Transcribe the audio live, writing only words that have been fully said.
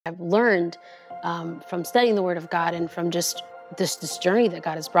I've learned from studying the Word of God and from just this journey that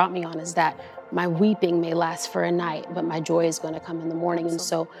God has brought me on is that my weeping may last for a night, but my joy is going to come in the morning. And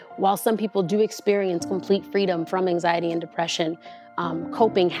so while some people do experience complete freedom from anxiety and depression,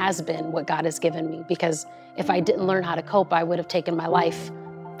 coping has been what God has given me, because if I didn't learn how to cope, I would have taken my life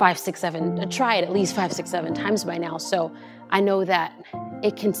 5, 6, 7, tried at least 5, 6, 7 times by now. So I know that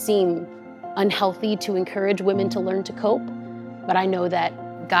it can seem unhealthy to encourage women to learn to cope, but I know that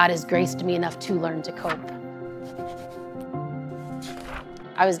God has graced me enough to learn to cope.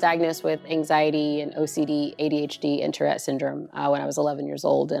 I was diagnosed with anxiety and OCD, ADHD, and Tourette syndrome when I was 11 years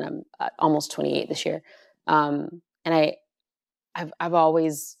old, and I'm almost 28 this year. And I've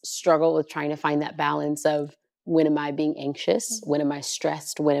always struggled with trying to find that balance of when am I being anxious, when am I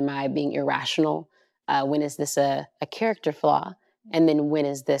stressed, when am I being irrational, when is this a character flaw, and then when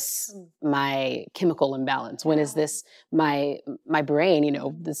is this my chemical imbalance, when is this my brain,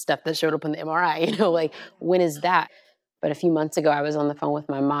 the stuff that showed up in the MRI, like when is that? But a few months ago, I was on the phone with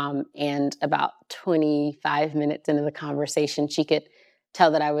my mom, and about 25 minutes into the conversation, she could tell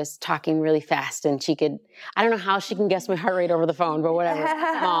that I was talking really fast, and I don't know how she can guess my heart rate over the phone, but whatever,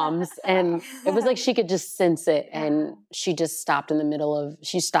 moms. And it was like she could just sense it, and she just stopped me in the middle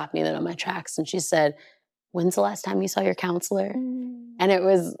of my tracks, and she said, "When's the last time you saw your counselor?" And it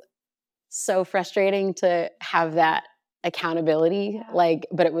was so frustrating to have that accountability,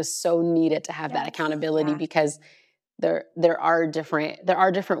 but it was so needed to have that accountability because there are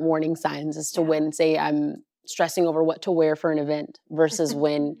different warning signs as to when, say, I'm stressing over what to wear for an event versus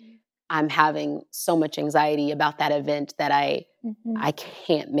when I'm having so much anxiety about that event that I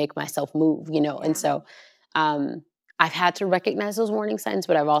can't make myself move, And so I've had to recognize those warning signs,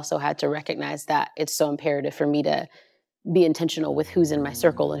 but I've also had to recognize that it's so imperative for me to be intentional with who's in my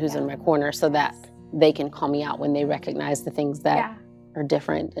circle and who's in my corner so that they can call me out when they recognize the things that are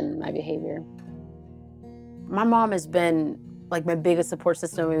different in my behavior. My mom has been like my biggest support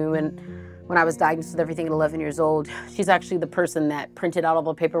system. When I was diagnosed with everything at 11 years old, she's actually the person that printed out all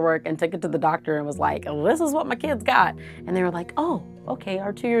the paperwork and took it to the doctor and was like, "Oh, this is what my kid's got." And they were like, "Oh, okay,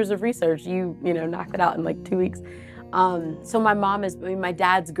 our 2 years of research, you knocked it out in like 2 weeks." So my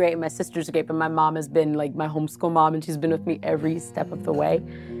dad's great, my sister's great, but my mom has been like my homeschool mom, and she's been with me every step of the way.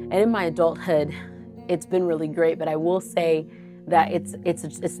 And in my adulthood, it's been really great, but I will say that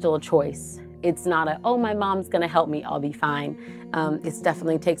it's still a choice. It's not my mom's gonna help me, I'll be fine. It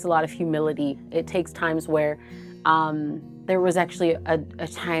definitely takes a lot of humility. It takes times where there was actually a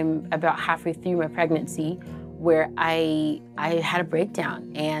time about halfway through my pregnancy where I had a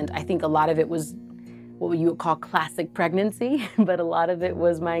breakdown, and I think a lot of it was what you would call classic pregnancy, but a lot of it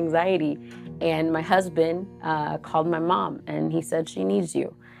was my anxiety. And my husband called my mom, and he said, "She needs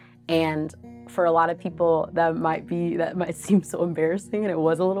you." And for a lot of people, that might seem so embarrassing, and it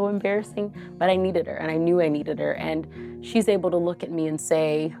was a little embarrassing, but I needed her, and I knew I needed her. And she's able to look at me and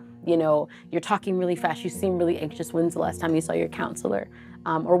say, "You're talking really fast, you seem really anxious. When's the last time you saw your counselor?"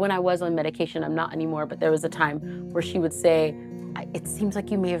 Or when I was on medication, I'm not anymore, but there was a time where she would say, "It seems like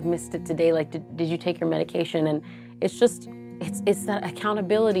you may have missed it today, like did you take your medication?" And it's that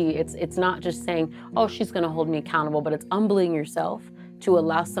accountability. It's not just saying, "Oh, she's gonna hold me accountable," but it's humbling yourself to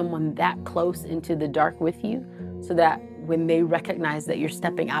allow someone that close into the dark with you so that when they recognize that you're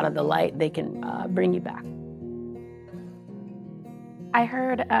stepping out of the light, they can bring you back. I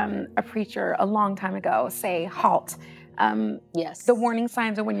heard a preacher a long time ago say, "Halt." Yes. The warning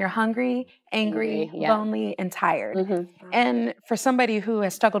signs are when you're hungry, angry, lonely, and tired. And for somebody who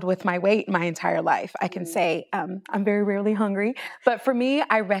has struggled with my weight my entire life, I can say I'm very rarely hungry. But for me,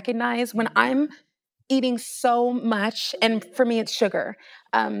 I recognize when I'm eating so much, and for me it's sugar,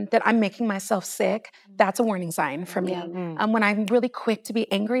 that I'm making myself sick, that's a warning sign for me. When I'm really quick to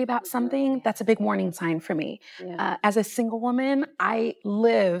be angry about something, that's a big warning sign for me. As a single woman, I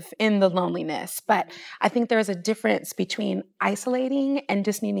live in the loneliness, but I think there's a difference between isolating and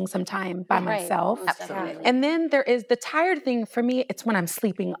just needing some time by myself. Absolutely. And then there is the tired thing for me, it's when I'm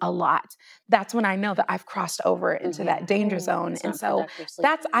sleeping a lot. That's when I know that I've crossed over into that danger zone. And so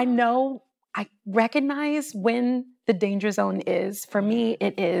I recognize when the danger zone is. For me,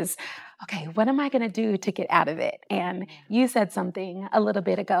 it is, okay, what am I going to do to get out of it? And you said something a little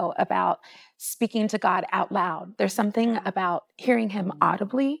bit ago about speaking to God out loud. There's something about hearing him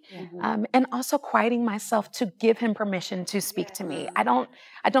audibly, and also quieting myself to give him permission to speak to me. I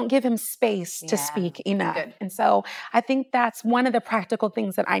don't give him space to speak enough. And so I think that's one of the practical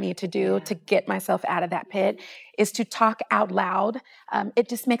things that I need to do to get myself out of that pit is to talk out loud. It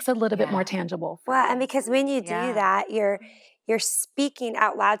just makes it a little bit more tangible. Well, and because when you do that, you're speaking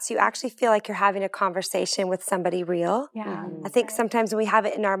out loud, so you actually feel like you're having a conversation with somebody real. Yeah. I think sometimes when we have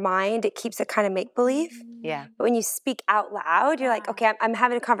it in our mind, it keeps it kind of make-believe. Yeah. But when you speak out loud, you're like, okay, I'm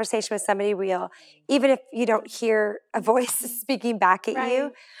having a conversation with somebody real, even if you don't hear a voice speaking back at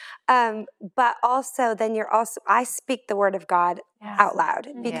you. But also, then I speak the word of God out loud,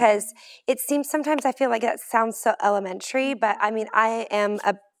 because it seems sometimes I feel like that sounds so elementary, but I mean, I am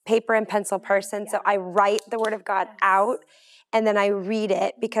a paper and pencil person, so I write the word of God out, and then I read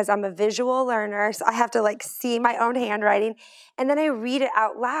it because I'm a visual learner, so I have to like see my own handwriting, and then I read it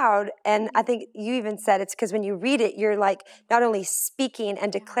out loud. And I think you even said it's because when you read it, you're like not only speaking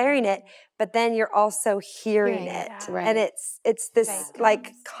and declaring it, but then you're also hearing it. And it's this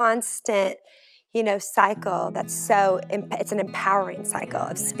like constant, you know, cycle that's it's an empowering cycle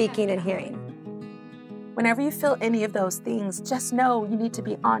of speaking and hearing. Whenever you feel any of those things, just know you need to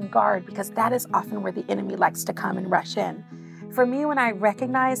be on guard, because that is often where the enemy likes to come and rush in. For me, when I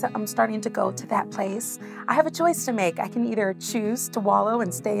recognize that I'm starting to go to that place, I have a choice to make. I can either choose to wallow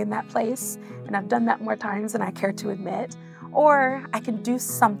and stay in that place, and I've done that more times than I care to admit, or I can do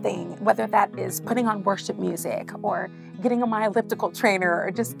something, whether that is putting on worship music or getting on my elliptical trainer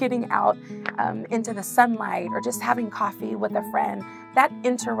or just getting out into the sunlight or just having coffee with a friend. That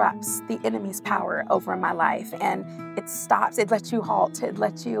interrupts the enemy's power over my life, and it stops, it lets you halt, it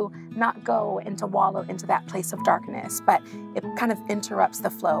lets you not go and to wallow into that place of darkness, but it kind of interrupts the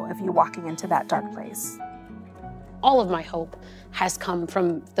flow of you walking into that dark place. All of my hope has come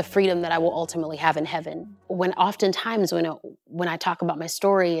from the freedom that I will ultimately have in heaven. Oftentimes when I talk about my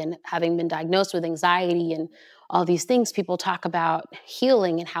story and having been diagnosed with anxiety and all these things, people talk about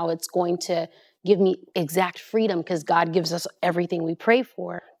healing and how it's going to give me exact freedom because God gives us everything we pray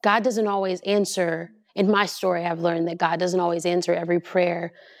for. God doesn't always answer. In my story, I've learned that God doesn't always answer every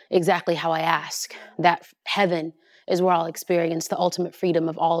prayer exactly how I ask. That heaven is where I'll experience the ultimate freedom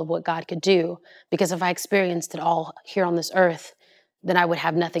of all of what God could do. Because if I experienced it all here on this earth, then I would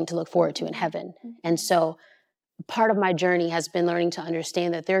have nothing to look forward to in heaven. And so part of my journey has been learning to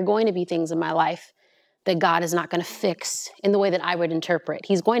understand that there are going to be things in my life that God is not going to fix in the way that I would interpret.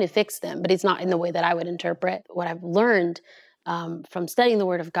 He's going to fix them, but it's not in the way that I would interpret. What I've learned from studying the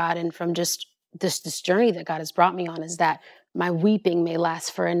Word of God and from just this journey that God has brought me on is that my weeping may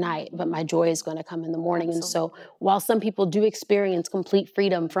last for a night, but my joy is going to come in the morning. Absolutely. And so while some people do experience complete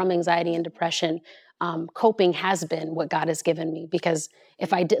freedom from anxiety and depression, coping has been what God has given me, because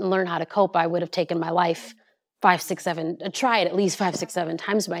if I didn't learn how to cope, I would have taken my life 5, 6, 7, tried at least 5, 6, 7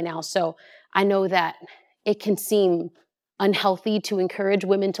 times by now. So I know that it can seem unhealthy to encourage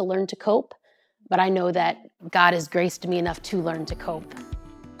women to learn to cope, but I know that God has graced me enough to learn to cope.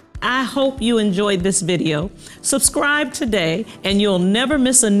 I hope you enjoyed this video. Subscribe today and you'll never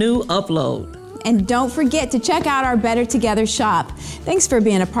miss a new upload. And don't forget to check out our Better Together shop. Thanks for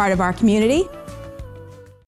being a part of our community.